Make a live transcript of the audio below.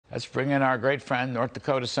Let's bring in our great friend, North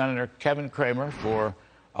Dakota Senator Kevin Cramer, for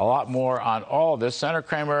a lot more on all this. Senator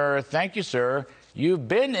Cramer, thank you, sir. You've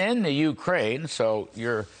been in the Ukraine, so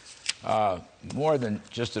you're more than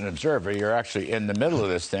just an observer. You're actually in the middle of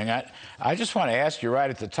this thing. I just want to ask you right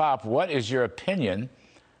at the top, what is your opinion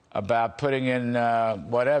about putting in,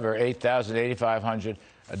 8,000, 8,500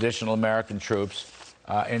 additional American troops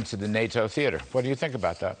into the NATO theater? What do you think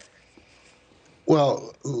about that?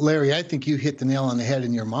 Well, Larry, I think you hit the nail on the head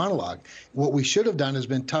in your monologue. What we should have done has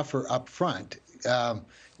been tougher up front.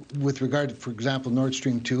 With regard to, for example, Nord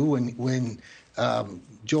Stream 2, when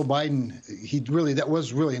Joe Biden, that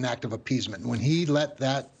was really an act of appeasement. When he let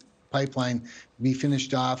that pipeline be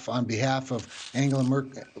finished off on behalf of Angela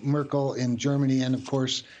Merkel in Germany, and of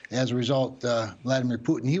course, as a result, Vladimir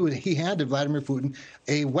Putin, he handed Vladimir Putin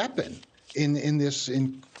a weapon in this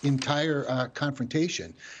entire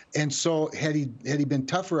confrontation. And so had he been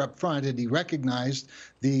tougher up front, had he recognized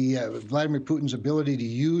the Vladimir Putin's ability to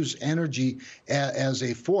use energy as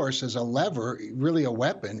a force, as a lever, really a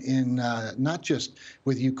weapon in not just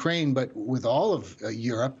with Ukraine, but with all of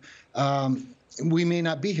Europe, we may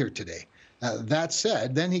not be here today. That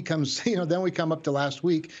said, then he comes, then we come up to last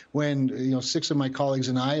week when, 6 of my colleagues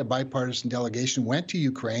and I, a bipartisan delegation, went to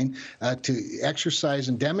Ukraine to exercise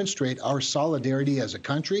and demonstrate our solidarity as a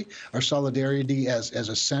country, our solidarity as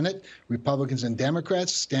a Senate, Republicans and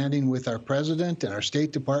Democrats, standing with our president and our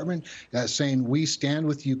State Department, saying we stand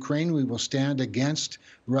with Ukraine, we will stand against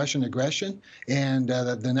Russian aggression. And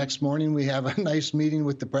the next morning we have a nice meeting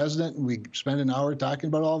with the president, and we spend an hour talking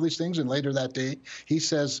about all these things. And later that day, he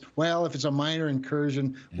says, well, if it's a minor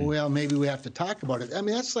incursion, well, maybe we have to talk about it. I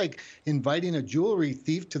mean, that's like inviting a jewelry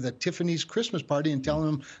thief to the Tiffany's Christmas party and telling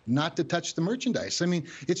him not to touch the merchandise. I mean,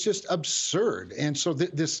 it's just absurd. And so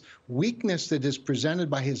this weakness that is presented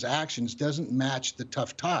by his actions doesn't match the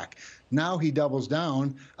tough talk. Now he doubles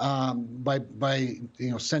down by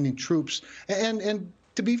sending troops. And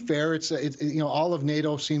to be fair, it's all of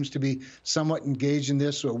NATO seems to be somewhat engaged in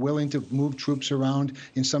this or willing to move troops around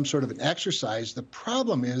in some sort of an exercise. The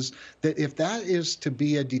problem is that if that is to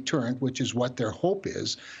be a deterrent, which is what their hope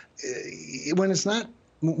is, when it's not,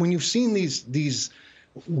 when you've seen these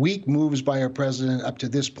weak moves by our president up to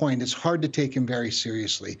this point, it's hard to take him very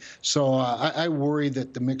seriously. So I worry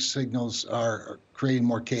that the mixed signals are creating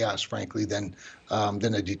more chaos, frankly, than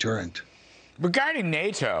a deterrent. Regarding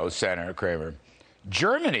NATO, Senator Cramer,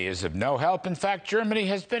 Germany is of no help. In fact, Germany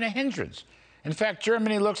has been a hindrance. In fact,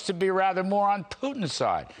 Germany looks to be rather more on Putin's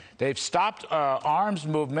side. They've stopped arms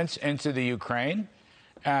movements into the Ukraine,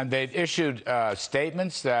 and they've issued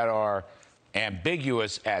statements that are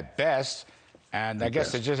ambiguous at best. And I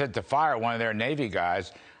guess they just had to fire one of their Navy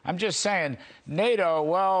guys. I'm just saying, NATO,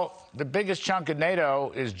 well, the biggest chunk of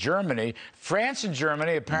NATO is Germany. France and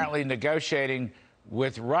Germany apparently negotiating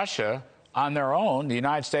with Russia on their own. The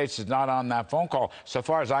United States is not on that phone call, so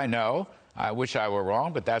far as I know. I wish I were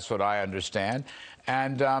wrong, but that's what I understand.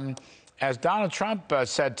 And as Donald Trump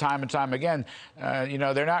said time and time again,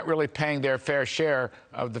 they're not really paying their fair share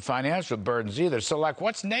of the financial burdens either. So, like,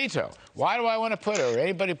 what's NATO? Why do I want to put, or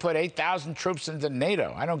anybody put 8,000 troops into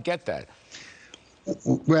NATO? I don't get that.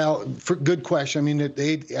 Well, good question. I mean, I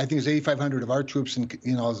think it's 8,500 of our troops, and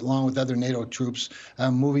along with other NATO troops,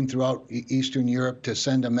 moving throughout Eastern Europe to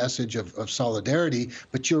send a message of solidarity.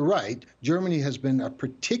 But you're right. Germany has been a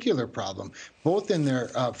particular problem, both in their,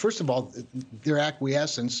 first of all, their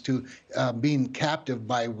acquiescence to being captive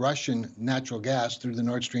by Russian natural gas through the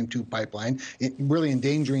Nord Stream 2 pipeline, really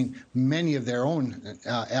endangering many of their own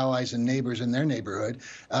allies and neighbors in their neighborhood.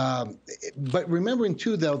 But remembering,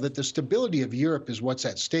 too, though, that the stability of Europe is what's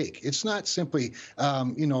at stake. It's not simply,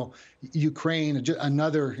 Ukraine,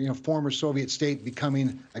 another, former Soviet state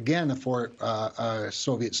becoming, again, a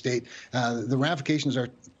Soviet state. The ramifications are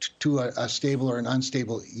to a stable or an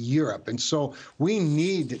unstable Europe. And so we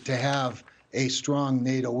need to have a strong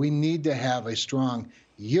NATO. We need to have a strong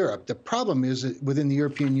Europe. The problem is that within the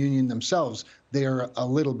European Union themselves, they are a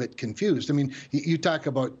little bit confused. I mean, you talk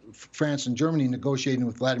about France and Germany negotiating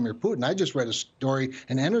with Vladimir Putin. I just read a story,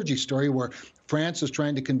 an energy story, where France is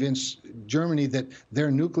trying to convince Germany that their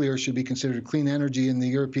nuclear should be considered clean energy in the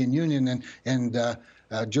European Union, and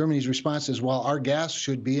Germany's response is, well, our gas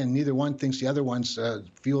should be, and neither one thinks the other one's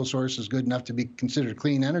fuel source is good enough to be considered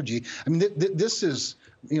clean energy. I mean, this is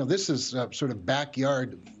sort of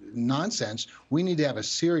backyard nonsense. We need to have a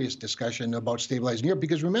serious discussion about stabilizing Europe,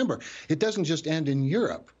 because remember, it doesn't just end in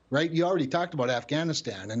Europe. Right? You already talked about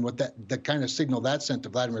Afghanistan and what the kind of signal that sent to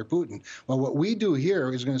Vladimir Putin. Well, what we do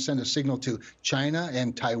here is going to send a signal to China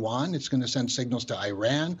and Taiwan. It's going to send signals to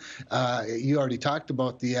Iran. You already talked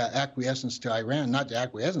about the acquiescence to Iran, not the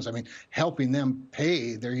acquiescence. I mean, helping them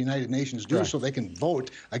pay their United Nations dues so they can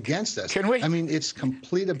vote against us. I mean, it's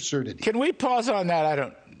complete absurdity. Can we pause on that? I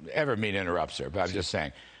don't ever mean to interrupt, sir, but I'm just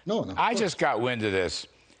saying. No. I just got wind of this.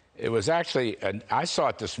 It was actually, I saw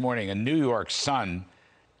it this morning, a New York Sun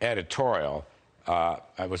editorial.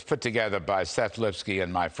 It was put together by Seth Lipsky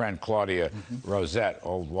and my friend Claudia Rosette,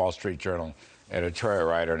 old Wall Street Journal editorial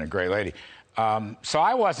writer and a great lady. So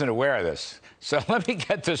I wasn't aware of this. So let me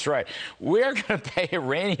get this right. We're going to pay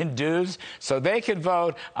Iranian dues so they can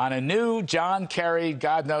vote on a new John Kerry,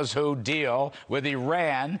 God knows who, deal with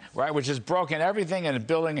Iran, right, which has broken everything and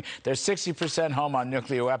building their 60% home on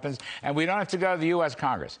nuclear weapons, and we don't have to go to the U.S.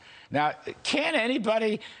 Congress. Now, can't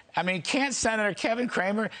anybody, I mean, can't Senator Kevin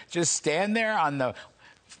Cramer just stand there on the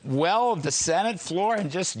well of the Senate floor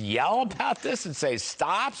and just yell about this and say,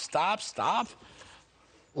 stop, stop, stop?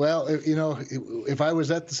 Well, you know, if I was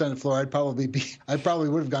at the Senate floor, I probably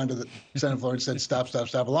would have gone to the Senate floor and said, stop, stop,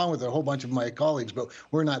 stop, along with a whole bunch of my colleagues. But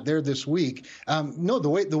we're not there this week. No, the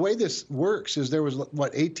way this works is there was,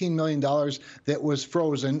 what, $18 million that was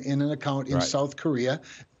frozen in an account in South Korea.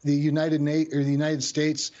 The United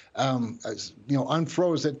States,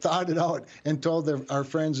 unfroze it, thawed it out, and told our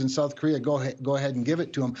friends in South Korea, go ahead and give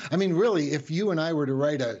it to them. I mean, really, if you and I were to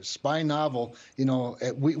write a spy novel,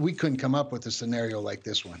 we couldn't come up with a scenario like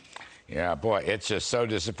this one. Yeah, boy, it's just so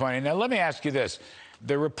disappointing. Now, let me ask you this.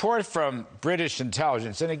 The report from British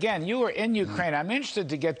intelligence, and again, you were in Ukraine. I'm interested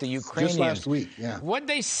to get the Ukrainians. Just last week, yeah. What'd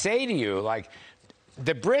they say to you? Like,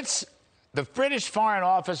 the British Foreign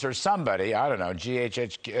Office or somebody, I don't know,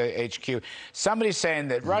 GHQ, somebody's saying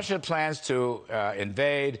that Russia plans to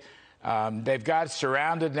invade. They've got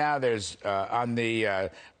surrounded now. There's on the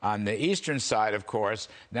eastern side, of course.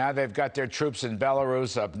 Now they've got their troops in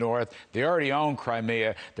Belarus up north. They already own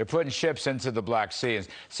Crimea. They're putting ships into the Black Sea.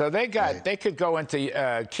 So they could go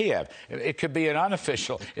into Kiev. It could be an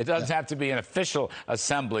unofficial. It doesn't have to be an official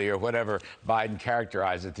assembly or whatever Biden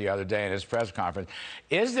characterized it the other day in his press conference.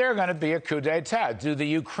 Is there going to be a coup d'etat? Do the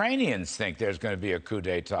Ukrainians think there's going to be a coup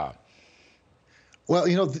d'etat? Well,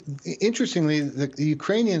 interestingly, the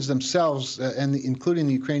Ukrainians themselves, including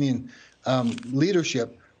the Ukrainian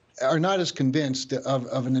leadership, are not as convinced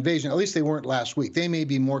of an invasion. At least they weren't last week. They may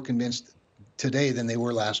be more convinced today than they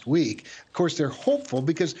were last week. Of course, they're hopeful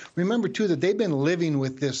because remember, too, that they've been living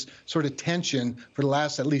with this sort of tension for the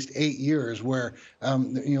last at least 8 years where,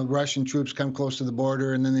 Russian troops come close to the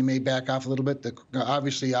border and then they may back off a little bit.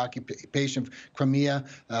 Obviously, occupation of Crimea,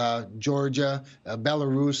 Georgia,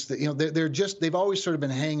 Belarus, they've always sort of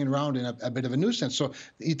been hanging around in a bit of a nuisance. So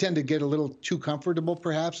you tend to get a little too comfortable,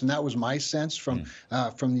 perhaps, and that was my sense from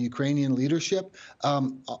the Ukrainian leadership.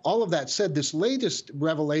 All of that said, this latest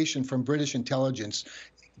revelation from British intelligence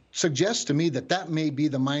suggests to me that may be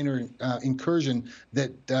the minor incursion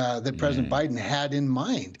that President Biden had in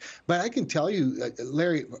mind. But I can tell you,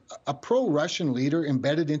 Larry, a pro-Russian leader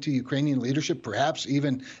embedded into Ukrainian leadership, perhaps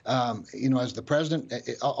even, as the president,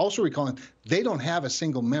 also recalling, they don't have a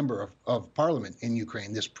single member of parliament in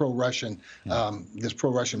Ukraine, this pro-Russian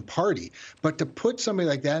party. But to put somebody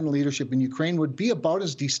like that in leadership in Ukraine would be about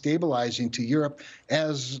as destabilizing to Europe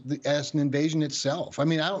as an invasion itself. I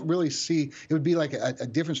mean, I don't really see, it would be like a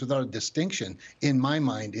difference without a distinction in my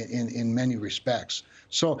mind in many respects.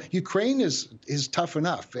 So Ukraine is tough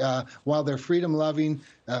enough. While they're freedom-loving,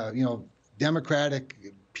 democratic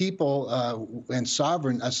people and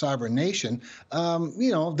a sovereign nation,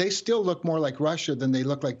 they still look more like Russia than they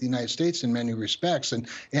look like the United States in many respects.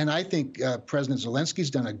 And I think President Zelensky's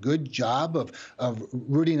done a good job of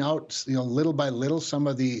rooting out, little by little some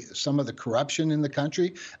of the corruption in the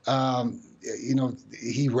country.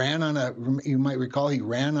 He ran on you might recall, he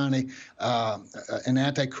ran on an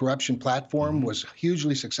anti-corruption platform, was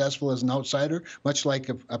hugely successful as an outsider, much like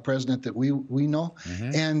a president that we know.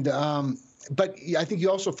 And but I think you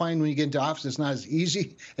also find when you get into office, it's not as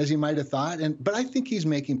easy as you might have thought. But I think he's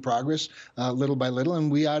making progress little by little,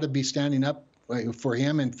 and we ought to be standing up for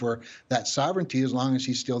him and for that sovereignty as long as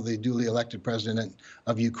he's still the duly elected president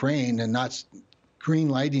of Ukraine and not green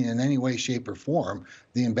lighting in any way, shape, or form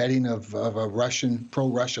the embedding of a Russian,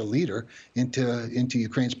 pro-Russia leader into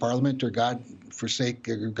Ukraine's parliament, or God forsake,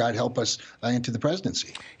 or God help us, into the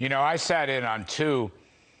presidency. I sat in on two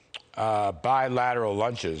bilateral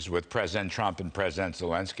lunches with President Trump and President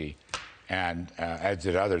Zelensky, and as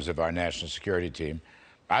did others of our national security team.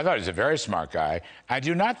 I thought he was a very smart guy. I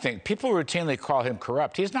do not think people routinely call him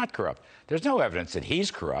corrupt. He's not corrupt. There's no evidence that he's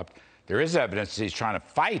corrupt. There is evidence that he's trying to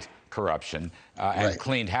fight corruption and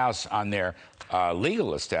cleaned house on their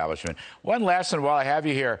legal establishment. One last one while I have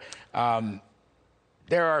you here.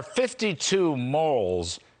 There are 52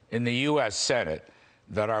 moles in the U.S. Senate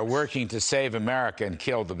that are working to save America and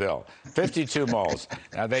kill the bill. 52 moles.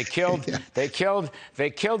 Now they killed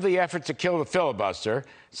the effort to kill the filibuster,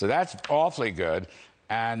 so that's awfully good.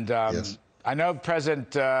 And yes. I know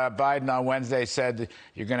President Biden on Wednesday said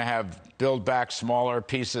you're going to have build back smaller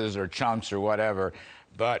pieces or chunks or whatever.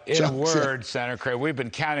 But in a word, Senator Cramer, we've been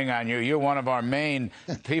counting on you. You're one of our main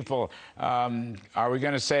people. Are we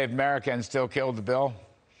going to save America and still kill the bill?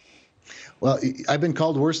 Well, I've been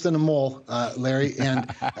called worse than a mole, Larry,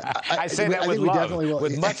 and I say that with love,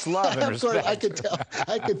 with much love and respect. Of course,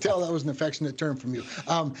 I could tell that was an affectionate term from you.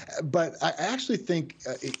 But I actually think,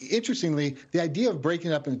 interestingly, the idea of breaking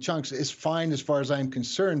it up into chunks is fine as far as I'm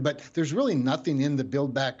concerned. But there's really nothing in the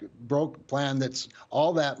Build Back Broke plan that's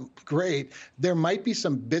all that great. There might be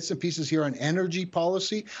some bits and pieces here on energy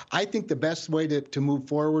policy. I think the best way to move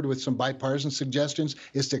forward with some bipartisan suggestions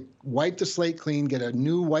is to wipe the slate clean, get a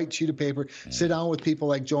new white sheet of paper, sit down with people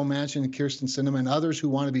like Joe Manchin and Kirsten Sinema and others who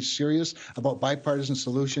want to be serious about bipartisan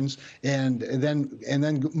solutions, and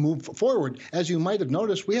then move forward. As you might have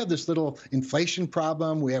noticed, we have this little inflation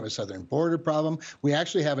problem. We have a southern border problem. We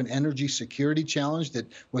actually have an energy security challenge that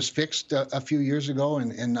was fixed a few years ago,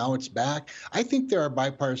 and now it's back. I think there are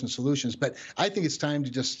bipartisan solutions, but I think it's time to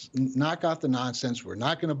just knock off the nonsense. We're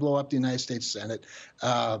not going to blow up the United States Senate.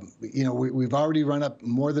 We've already run up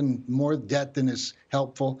more debt than is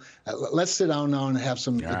helpful. Let's sit down now and have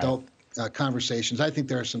some adult conversations. I think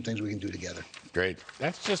there are some things we can do together. Great.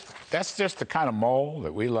 That's just the kind of mole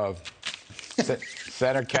that we love.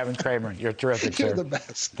 Senator Kevin Cramer, you're terrific, sir. You're the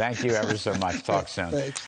best. Thank you ever so much. Talk soon. Thanks.